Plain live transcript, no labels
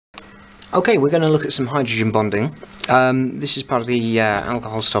Okay, we're going to look at some hydrogen bonding. This is part of the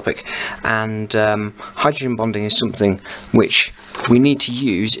alcohols topic, and hydrogen bonding is something which we need to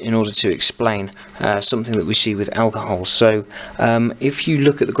use in order to explain something that we see with alcohols. So if you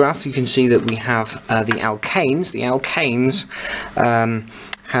look at the graph, you can see that we have the alkanes. The alkanes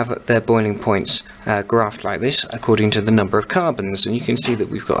have their boiling points graphed like this according to the number of carbons, and you can see that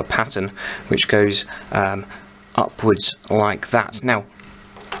we've got a pattern which goes upwards like that. Now,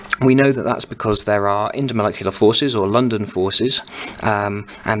 we know that that's because there are intermolecular forces, or London forces,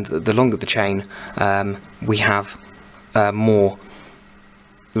 and the longer the chain, we have more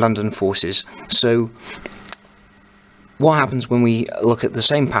London forces. So what happens when we look at the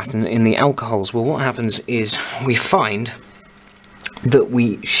same pattern in the alcohols? Well, what happens is we find that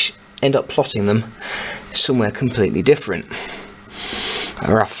we end up plotting them somewhere completely different,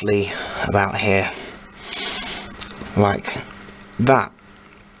 roughly about here, like that.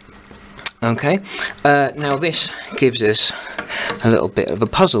 Okay, now this gives us a little bit of a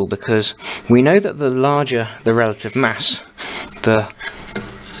puzzle, because we know that the larger the relative mass, the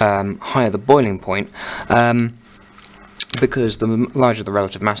higher the boiling point, because the larger the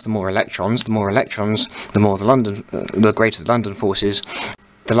relative mass, the more electrons, the greater the London forces.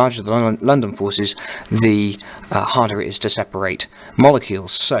 The larger the London forces, the harder it is to separate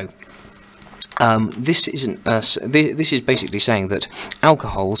molecules. So this is basically saying that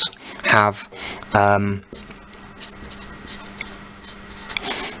alcohols have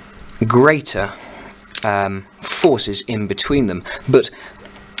greater forces in between them, but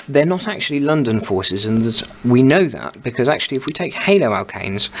they're not actually London forces, and we know that because actually if we take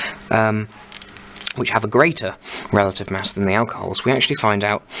haloalkanes, which have a greater relative mass than the alcohols, we actually find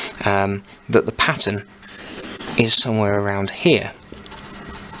out that the pattern is somewhere around here.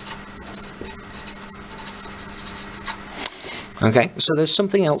 Okay, so there's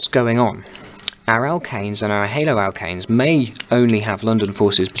something else going on. Our alkanes and our haloalkanes may only have London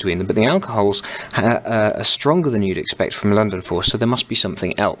forces between them, but the alcohols are stronger than you'd expect from a London force, so there must be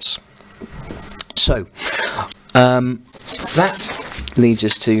something else. So that leads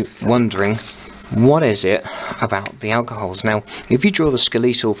us to wondering, what is it about the alcohols? Now, if you draw the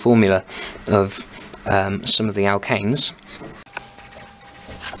skeletal formula of some of the alkanes,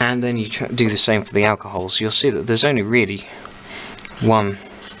 and then you do the same for the alcohols, you'll see that there's only really one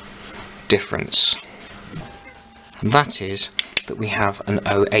difference. That is that we have an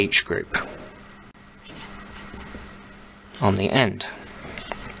OH group on the end.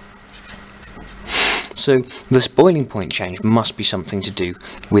 So this boiling point change must be something to do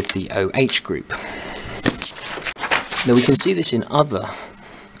with the OH group. Now we can see this in other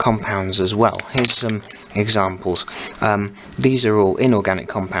compounds as well. Here's some examples. These are all inorganic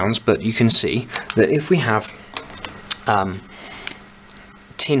compounds, but you can see that if we have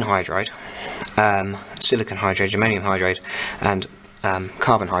tin hydride, silicon hydride, germanium hydride, and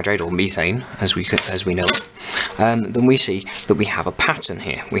carbon hydride, or methane, as we know it, then we see that we have a pattern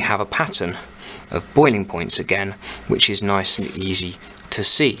here. We have a pattern of boiling points again, which is nice and easy to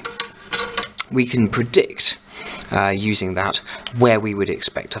see. We can predict using that where we would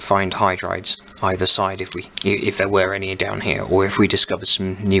expect to find hydrides either side, if there were any down here, or if we discovered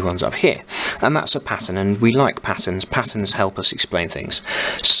some new ones up here. And that's a pattern, and we like patterns. Patterns help us explain things.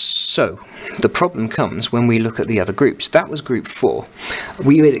 So the problem comes when we look at the other groups. That was group 4.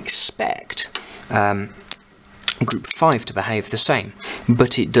 We would expect group 5 to behave the same,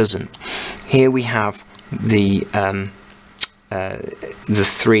 but it doesn't. Here we have the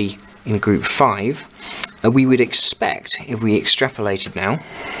 3 in group 5. We would expect, if we extrapolated now,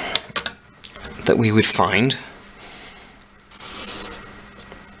 that we would find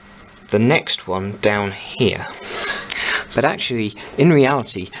the next one down here. But actually, in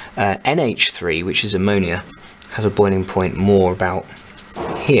reality, NH3, which is ammonia, has a boiling point more about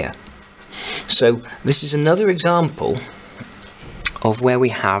here. So this is another example of where we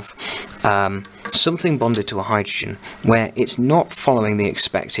have something bonded to a hydrogen where it's not following the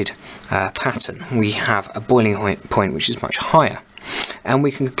expected pattern. We have a boiling point which is much higher, and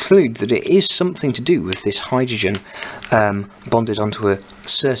we conclude that it is something to do with this hydrogen bonded onto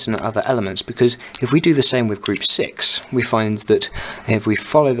certain other elements, because if we do the same with group 6, we find that if we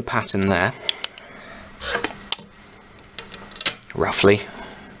follow the pattern there, roughly,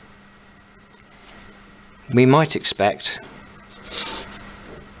 we might expect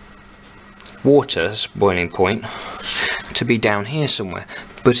water's boiling point to be down here somewhere,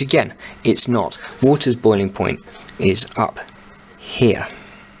 but again, it's not. Water's boiling point is up here.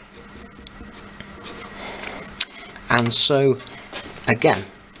 And so, again,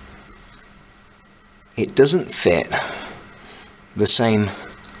 it doesn't fit the same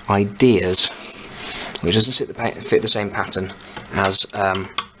ideas, which doesn't fit the same pattern as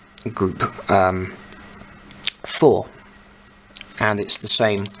group 4, and it's the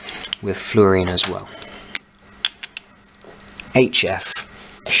same with fluorine as well. HF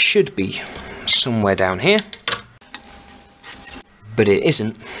should be somewhere down here, but it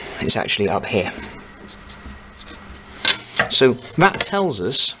isn't, it's actually up here. So that tells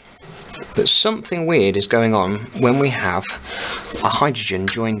us that something weird is going on when we have a hydrogen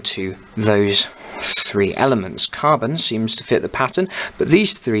joined to those 3 elements. Carbon seems to fit the pattern, but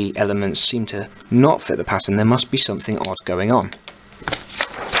these 3 elements seem to not fit the pattern. There must be something odd going on.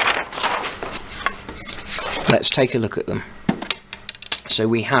 Let's take a look at them. So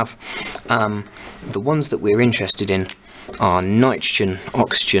we have the ones that we're interested in are nitrogen,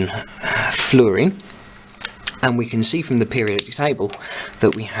 oxygen, fluorine, and we can see from the periodic table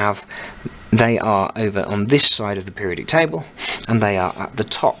that they are over on this side of the periodic table, and they are at the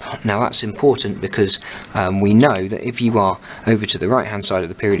top. Now that's important because we know that if you are over to the right hand side of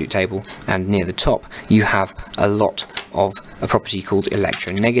the periodic table and near the top, you have a lot of a property called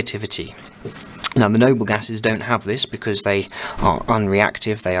electronegativity. Now the noble gases don't have this because they are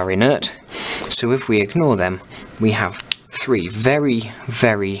unreactive, they are inert. So if we ignore them, we have 3 very,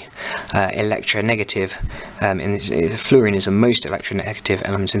 very electronegative, fluorine is the most electronegative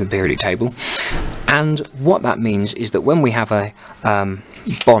element in the periodic table. And what that means is that when we have a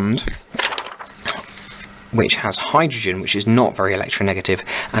bond which has hydrogen, which is not very electronegative,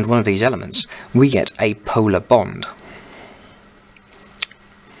 and one of these elements, we get a polar bond.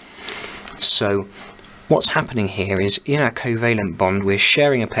 So what's happening here is in our covalent bond we're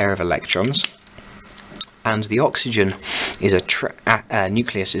sharing a pair of electrons, and the oxygen is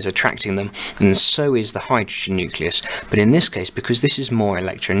nucleus is attracting them, and so is the hydrogen nucleus. But in this case, because this is more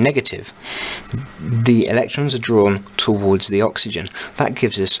electronegative, the electrons are drawn towards the oxygen. That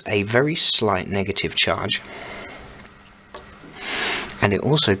gives us a very slight negative charge. And it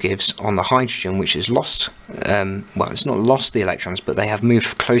also gives on the hydrogen, which is lost, well, it's not lost the electrons, but they have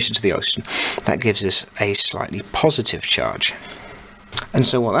moved closer to the oxygen. That gives us a slightly positive charge. And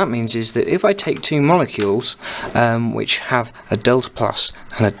so what that means is that if I take 2 molecules which have a delta plus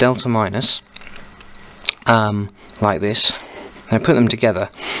and a delta minus, like this, and I put them together,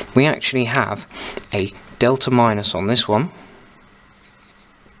 we actually have a delta minus on this one,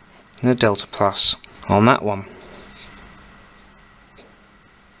 and a delta plus on that one,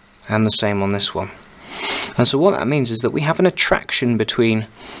 and the same on this one. And so what that means is that we have an attraction between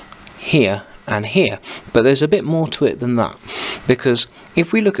here and here, but there's a bit more to it than that, because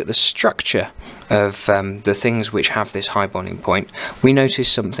if we look at the structure of the things which have this high bonding point, we notice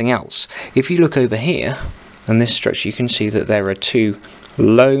something else. If you look over here and this structure, you can see that there are 2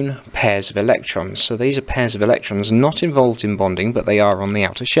 lone pairs of electrons. So these are pairs of electrons not involved in bonding, but they are on the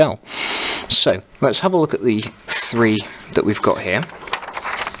outer shell. So let's have a look at the 3 that we've got here.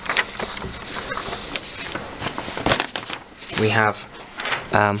 We have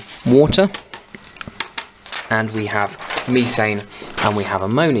water, and we have methane, and we have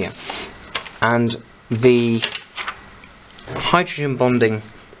ammonia. And the hydrogen bonding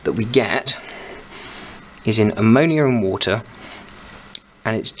that we get is in ammonia and water,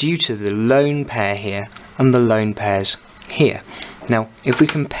 and it's due to the lone pair here and the lone pairs here. Now, if we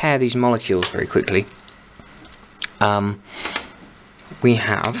compare these molecules very quickly, we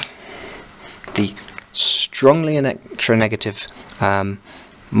have the strongly electronegative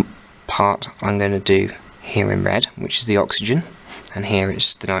part I'm going to do here in red, which is the oxygen, and here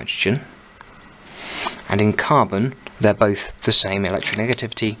is the nitrogen. And in carbon, they're both the same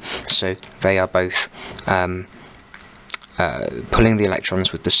electronegativity, so they are both pulling the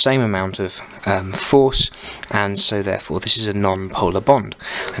electrons with the same amount of force, and so therefore this is a non-polar bond.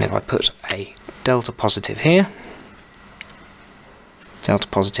 And if I put a delta positive here,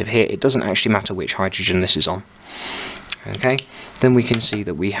 it doesn't actually matter which hydrogen this is on. Okay, then we can see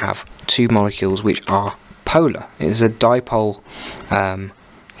that we have 2 molecules which are polar. It's a dipole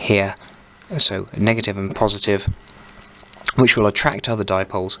here, so negative and positive, which will attract other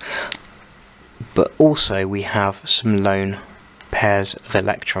dipoles, but also we have some lone pairs of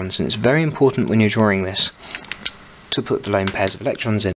electrons, and it's very important when you're drawing this to put the lone pairs of electrons in.